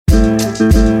All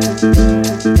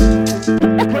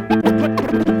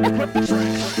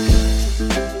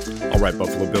right,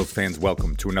 Buffalo Bills fans,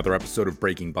 welcome to another episode of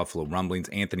Breaking Buffalo Rumblings.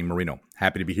 Anthony Marino,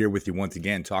 happy to be here with you once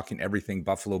again, talking everything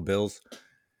Buffalo Bills.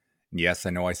 Yes, I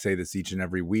know I say this each and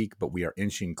every week, but we are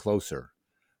inching closer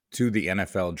to the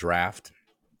NFL draft.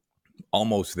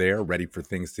 Almost there, ready for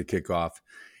things to kick off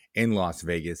in Las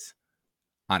Vegas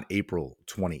on April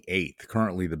 28th.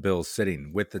 Currently, the Bills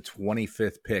sitting with the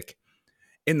 25th pick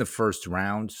in the first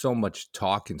round. So much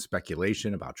talk and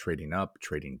speculation about trading up,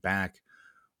 trading back,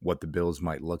 what the Bills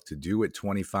might look to do at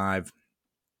 25.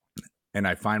 And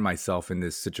I find myself in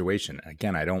this situation.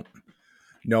 Again, I don't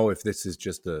know if this is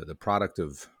just the product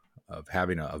of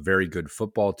having a very good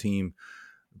football team,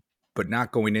 but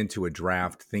not going into a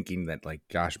draft thinking that, like,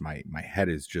 gosh, my head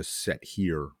is just set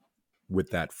here with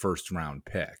that first round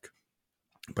pick.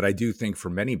 But I do think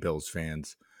for many Bills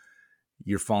fans,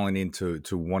 you're falling into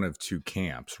one of two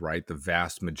camps, right? The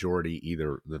vast majority,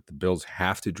 either that the Bills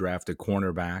have to draft a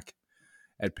cornerback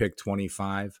at pick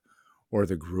 25, or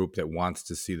the group that wants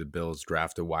to see the Bills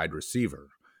draft a wide receiver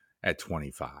at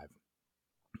 25.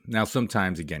 Now,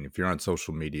 sometimes, again, if you're on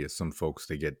social media, some folks,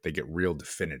 they get real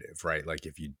definitive, right? Like,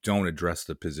 if you don't address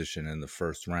the position in the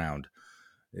first round,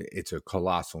 it's a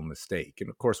colossal mistake. And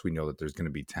of course, we know that there's going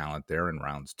to be talent there in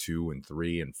rounds 2 and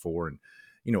 3 and 4 and,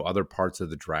 other parts of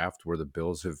the draft where the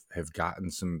Bills have gotten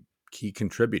some key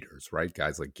contributors, right?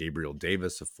 Guys like Gabriel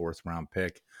Davis, a 4th round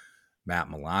pick, Matt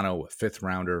Milano, a 5th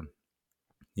rounder.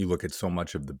 You look at so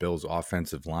much of the Bills'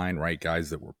 offensive line, right? Guys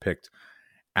that were picked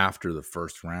after the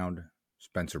first round.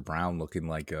 Spencer Brown looking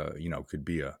like could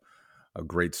be a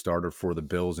great starter for the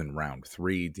Bills in round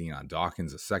 3. Deion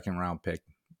Dawkins, a 2nd round pick.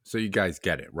 So you guys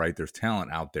get it, right? There's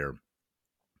talent out there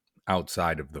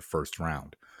outside of the first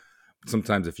round. But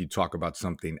sometimes if you talk about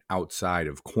something outside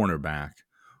of cornerback,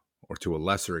 or to a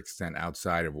lesser extent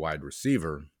outside of wide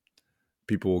receiver,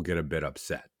 people will get a bit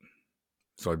upset.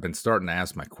 So I've been starting to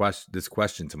ask this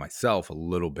question to myself a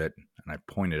little bit, and I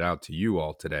pointed out to you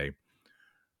all today.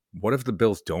 What if the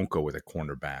Bills don't go with a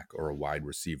cornerback or a wide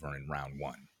receiver in round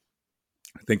 1?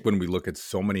 I think when we look at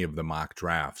so many of the mock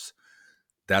drafts,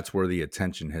 that's where the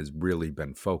attention has really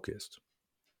been focused.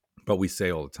 But we say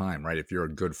all the time, right? If you're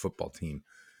a good football team,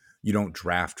 you don't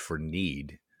draft for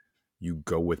need. You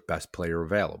go with best player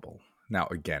available. Now,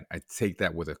 again, I take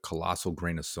that with a colossal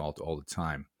grain of salt all the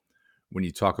time. When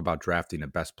you talk about drafting a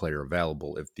best player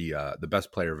available, if the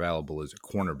best player available is a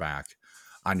cornerback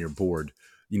on your board,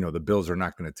 the Bills are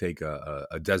not going to take a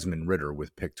Desmond Ridder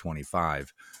with pick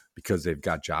 25 because they've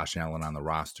got Josh Allen on the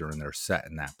roster and they're set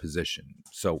in that position.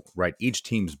 So, right, each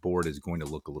team's board is going to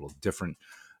look a little different.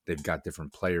 They've got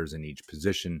different players in each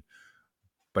position.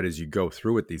 But as you go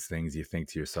through with these things, you think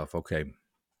to yourself, okay,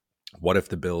 what if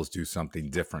the Bills do something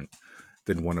different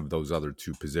than one of those other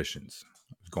two positions?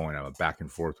 I was going back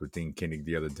and forth with Dean Kinnig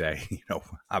the other day,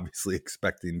 obviously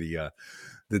expecting the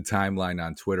timeline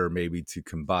on Twitter maybe to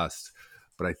combust.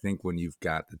 But I think when you've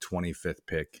got the 25th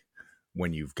pick,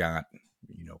 when you've got,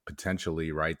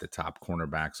 potentially, right, the top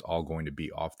cornerbacks all going to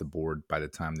be off the board by the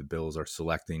time the Bills are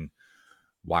selecting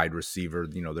wide receiver,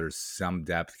 there's some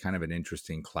depth, kind of an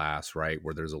interesting class, right,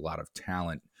 where there's a lot of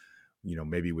talent,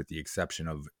 maybe with the exception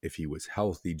of, if he was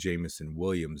healthy, Jamison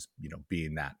Williams,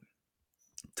 being that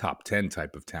top 10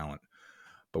 type of talent.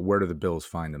 But where do the Bills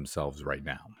find themselves right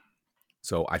now?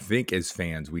 So I think as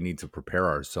fans, we need to prepare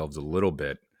ourselves a little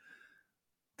bit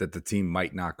that the team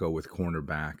might not go with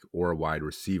cornerback or a wide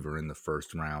receiver in the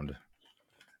first round.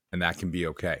 And that can be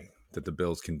okay. That the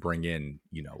Bills can bring in,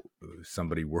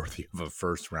 somebody worthy of a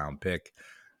first round pick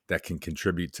that can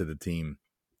contribute to the team.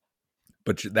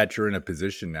 But that you're in a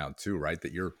position now too, right?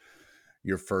 That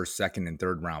your first, second, and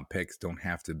third round picks don't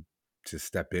have to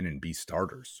step in and be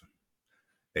starters.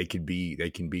 They can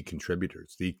be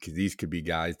contributors. These could be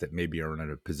guys that maybe are in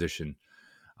a position,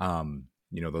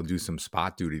 they'll do some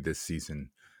spot duty this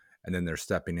season, and then they're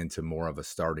stepping into more of a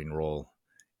starting role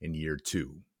in year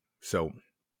 2. So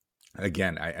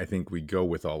again, I think we go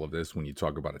with all of this when you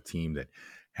talk about a team that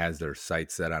has their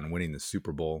sights set on winning the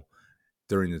Super Bowl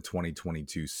during the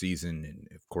 2022 season, and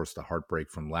of course the heartbreak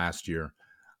from last year.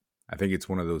 I think it's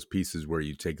one of those pieces where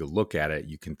you take a look at it,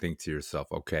 you can think to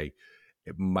yourself, okay,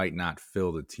 it might not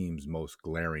fill the team's most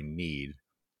glaring need,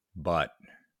 but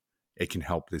it can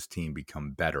help this team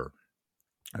become better.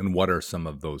 And what are some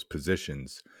of those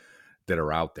positions that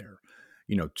are out there?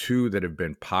 2 that have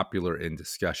been popular in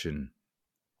discussion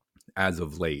as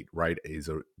of late, right, is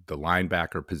the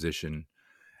linebacker position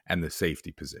and the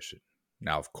safety position.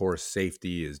 Now, of course,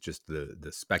 safety is just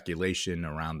the speculation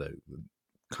around the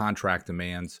contract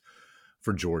demands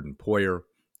for Jordan Poyer.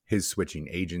 his switching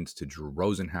agents to Drew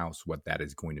Rosenhaus, what that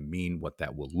is going to mean, what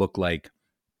that will look like.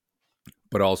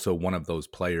 But also one of those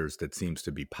players that seems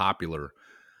to be popular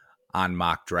on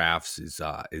mock drafts is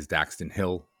Daxton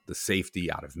Hill, the safety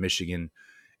out of Michigan.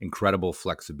 Incredible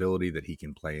flexibility that he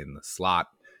can play in the slot.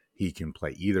 He can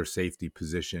play either safety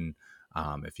position.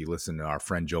 If you listen to our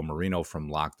friend Joe Marino from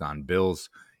Locked On Bills,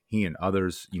 he and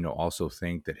others, also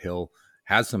think that Hill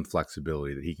has some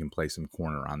flexibility, that he can play some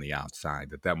corner on the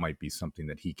outside, that might be something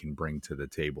that he can bring to the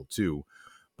table too.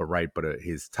 But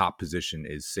his top position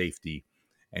is safety,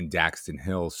 and Daxton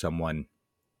Hill, someone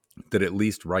that at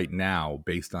least right now,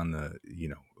 based on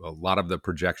a lot of the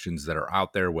projections that are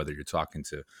out there, whether you're talking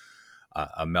to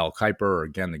a Mel Kiper or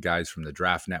again the guys from the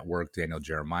Draft Network, Daniel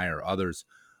Jeremiah or others,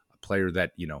 a player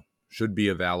that should be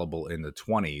available in the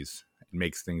 20s. It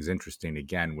makes things interesting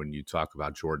again when you talk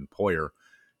about Jordan Poyer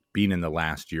being in the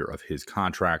last year of his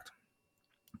contract.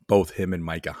 Both him and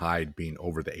Micah Hyde being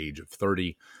over the age of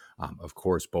 30. Of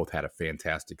course, both had a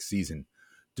fantastic season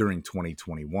during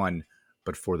 2021.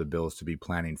 But for the Bills to be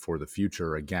planning for the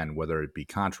future, again, whether it be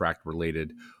contract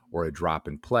related or a drop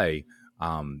in play,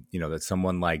 that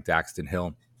someone like Daxton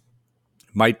Hill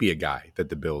might be a guy that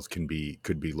the Bills could be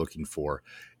looking for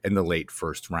in the late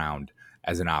first round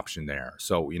as an option there.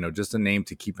 So, just a name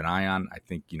to keep an eye on. I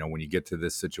think, when you get to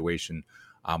this situation,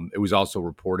 it was also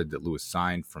reported that Lewis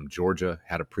Cine from Georgia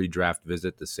had a pre-draft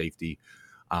visit, the safety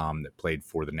that played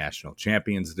for the national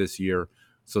champions this year.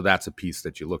 So that's a piece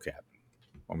that you look at.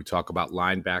 When we talk about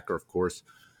linebacker, of course,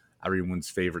 everyone's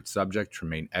favorite subject,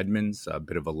 Tremaine Edmunds, a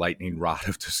bit of a lightning rod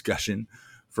of discussion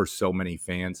for so many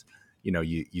fans.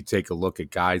 You take a look at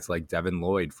guys like Devin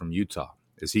Lloyd from Utah.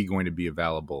 Is he going to be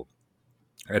available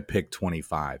at pick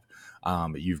 25?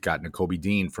 You've got Nakobe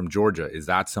Dean from Georgia. Is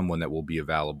that someone that will be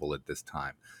available at this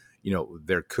time?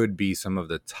 There could be some of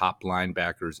the top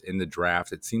linebackers in the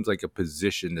draft. It seems like a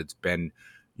position that's been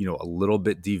a little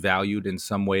bit devalued in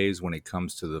some ways when it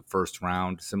comes to the first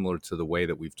round, similar to the way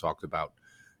that we've talked about,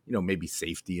 maybe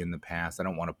safety in the past. I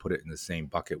don't want to put it in the same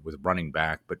bucket with running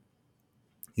back, but,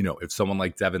 if someone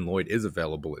like Devin Lloyd is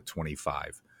available at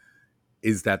 25,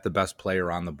 is that the best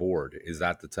player on the board? Is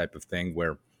that the type of thing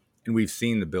where, and we've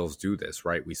seen the Bills do this,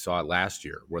 right? We saw it last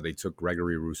year where they took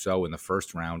Gregory Rousseau in the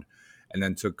first round and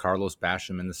then took Carlos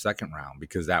Basham in the second round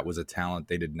because that was a talent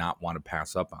they did not want to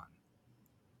pass up on.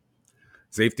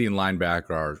 Safety and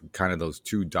linebacker are kind of those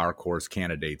two dark horse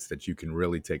candidates that you can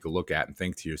really take a look at and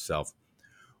think to yourself,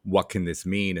 what can this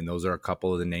mean? And those are a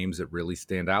couple of the names that really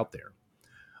stand out there.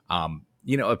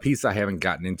 A piece I haven't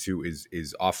gotten into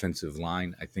is offensive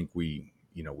line. I think we've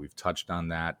touched on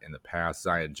that in the past.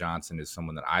 Zion Johnson is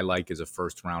someone that I like as a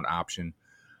first round option.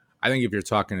 I think if you're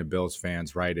talking to Bills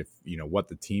fans, right, if what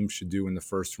the team should do in the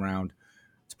first round,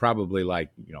 it's probably like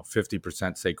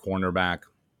 50% say cornerback.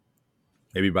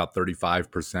 Maybe about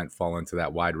 35% fall into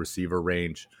that wide receiver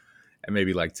range, and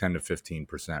maybe like 10 to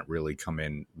 15% really come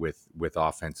in with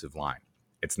offensive line.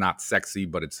 It's not sexy,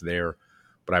 but it's there,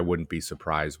 but I wouldn't be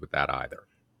surprised with that either.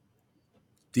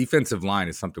 Defensive line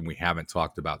is something we haven't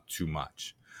talked about too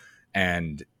much.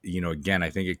 And, again, I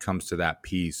think it comes to that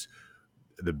piece.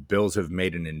 The Bills have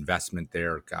made an investment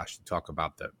there. Gosh, you talk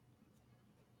about the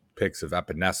picks of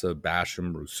Epinesa,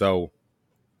 Basham, Rousseau,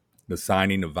 the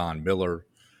signing of Von Miller.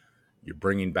 You're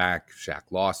bringing back Shaq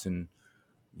Lawson,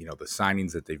 the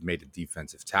signings that they've made at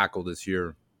defensive tackle this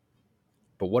year.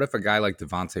 But what if a guy like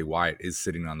Devontae Wyatt is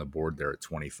sitting on the board there at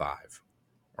 25?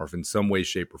 Or if in some way,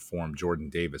 shape, or form Jordan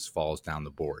Davis falls down the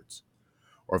boards?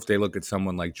 Or if they look at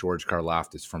someone like George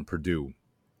Karlaftis from Purdue,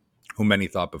 who many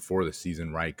thought before the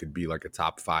season, right, could be like a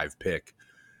top 5 pick,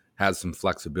 has some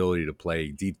flexibility to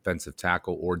play defensive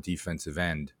tackle or defensive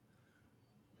end.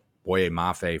 Boye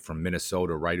Mafe from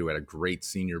Minnesota, right, who had a great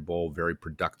Senior Bowl, very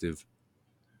productive.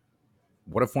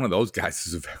 What if one of those guys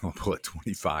is available at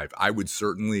 25? I would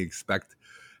certainly expect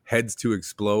heads to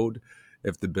explode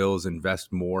if the Bills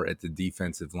invest more at the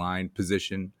defensive line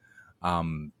position.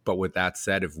 But with that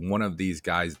said, if one of these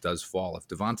guys does fall, if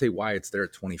Devontae Wyatt's there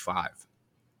at 25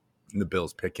 and the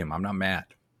Bills pick him, I'm not mad.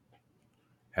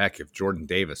 Heck, if Jordan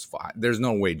Davis falls, there's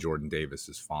no way Jordan Davis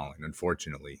is falling,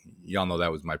 unfortunately. Y'all know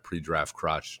that was my pre-draft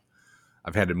crush.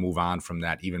 I've had to move on from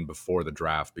that even before the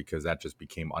draft because that just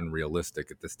became unrealistic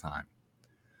at this time.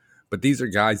 But these are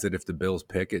guys that if the Bills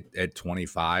pick it at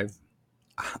 25,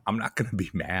 I'm not going to be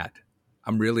mad.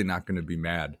 I'm really not going to be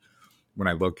mad when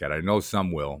I look at it. I know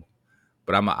some will,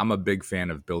 but I'm a big fan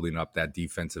of building up that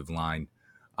defensive line.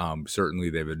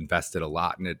 Certainly they've invested a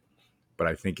lot in it, but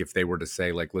I think if they were to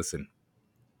say, like, listen,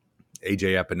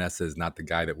 AJ Epinesa is not the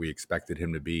guy that we expected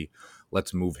him to be.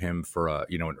 Let's move him for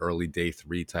an early day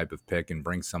 3 type of pick and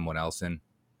bring someone else in.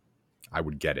 I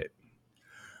would get it.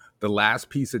 The last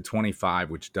piece at 25,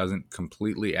 which doesn't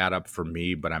completely add up for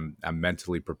me, but I'm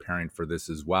mentally preparing for this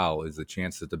as well, is the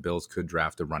chance that the Bills could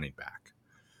draft a running back.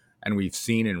 And we've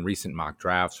seen in recent mock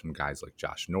drafts from guys like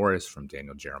Josh Norris, from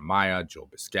Daniel Jeremiah, Joe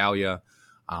Biscaglia,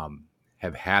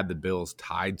 have had the Bills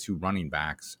tied to running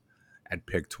backs at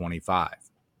pick 25.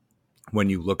 When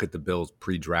you look at the Bills'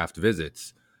 pre-draft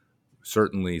visits,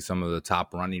 certainly some of the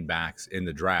top running backs in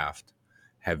the draft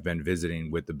have been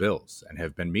visiting with the Bills and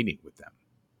have been meeting with them.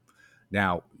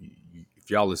 Now, if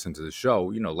y'all listen to the show,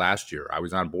 last year I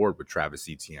was on board with Travis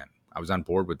Etienne. I was on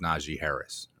board with Najee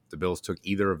Harris. If the Bills took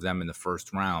either of them in the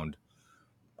first round,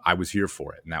 I was here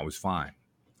for it, and that was fine.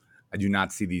 I do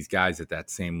not see these guys at that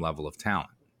same level of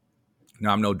talent.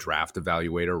 Now, I'm no draft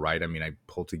evaluator, right? I mean, I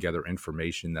pull together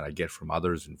information that I get from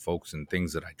others and folks and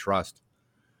things that I trust.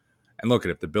 And look,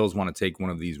 if the Bills want to take one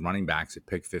of these running backs at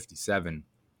pick 57,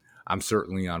 I'm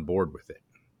certainly on board with it,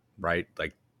 right?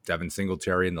 Like Devin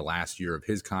Singletary in the last year of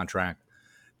his contract,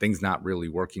 things not really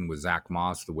working with Zach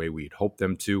Moss the way we'd hoped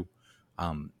them to.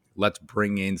 Let's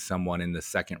bring in someone in the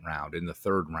second round, in the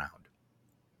third round.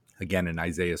 Again, an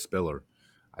Isaiah Spiller,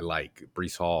 I like.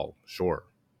 Breece Hall, sure.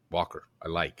 Walker, I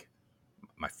like.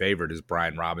 My favorite is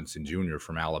Brian Robinson Jr.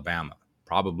 from Alabama.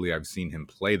 Probably I've seen him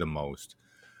play the most.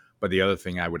 But the other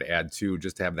thing I would add too,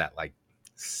 just to have that like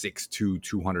 6'2",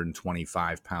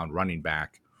 225-pound running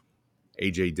back,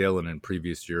 A.J. Dillon in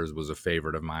previous years was a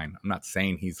favorite of mine. I'm not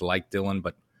saying he's like Dillon,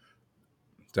 but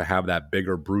to have that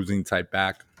bigger bruising type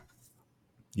back,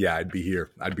 yeah, I'd be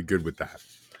here. I'd be good with that.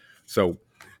 So,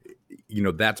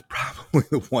 that's probably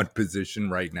the one position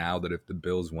right now that if the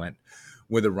Bills went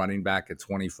with a running back at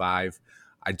 25,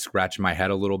 I'd scratch my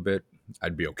head a little bit.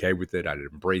 I'd be okay with it. I'd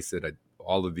embrace it.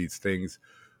 All of these things.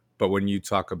 But when you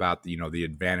talk about the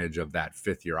advantage of that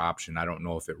fifth-year option, I don't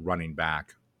know if running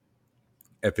back,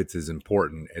 if it's as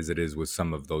important as it is with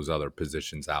some of those other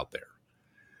positions out there.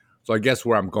 So I guess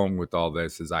where I'm going with all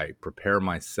this is I prepare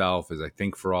myself, as I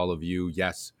think for all of you,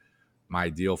 yes, my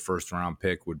ideal first-round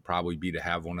pick would probably be to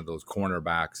have one of those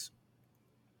cornerbacks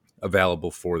available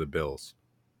for the Bills,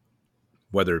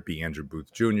 whether it be Andrew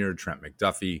Booth Jr., Trent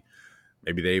McDuffie.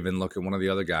 Maybe they even look at one of the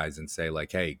other guys and say,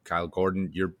 like, hey, Kyle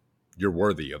Gordon, you're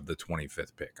worthy of the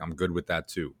 25th pick. I'm good with that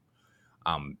too.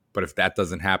 But if that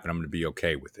doesn't happen, I'm going to be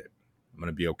okay with it.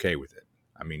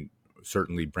 I mean,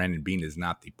 certainly Brandon Beane is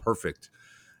not the perfect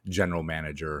general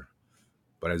manager,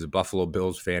 but as a Buffalo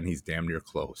Bills fan, he's damn near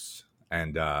close.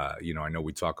 And, I know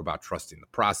we talk about trusting the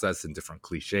process and different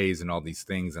cliches and all these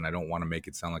things, and I don't want to make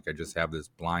it sound like I just have this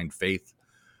blind faith.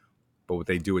 But what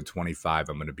they do at 25,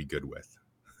 I'm going to be good with.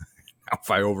 Now,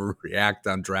 if I overreact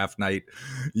on draft night,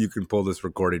 you can pull this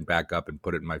recording back up and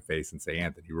put it in my face and say,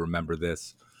 Anthony, remember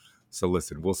this? So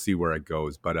listen, we'll see where it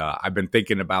goes. But I've been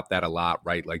thinking about that a lot,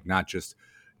 right? Like not just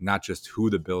who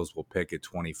the Bills will pick at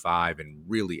 25, and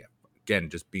really, again,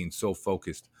 just being so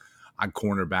focused on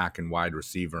cornerback and wide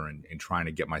receiver and trying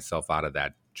to get myself out of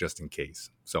that just in case.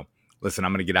 So listen,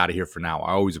 I'm going to get out of here for now.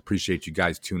 I always appreciate you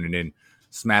guys tuning in.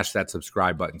 Smash that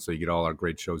subscribe button so you get all our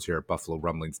great shows here at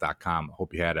BuffaloRumblings.com. I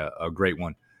hope you had a great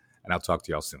one, and I'll talk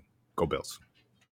to y'all soon. Go Bills.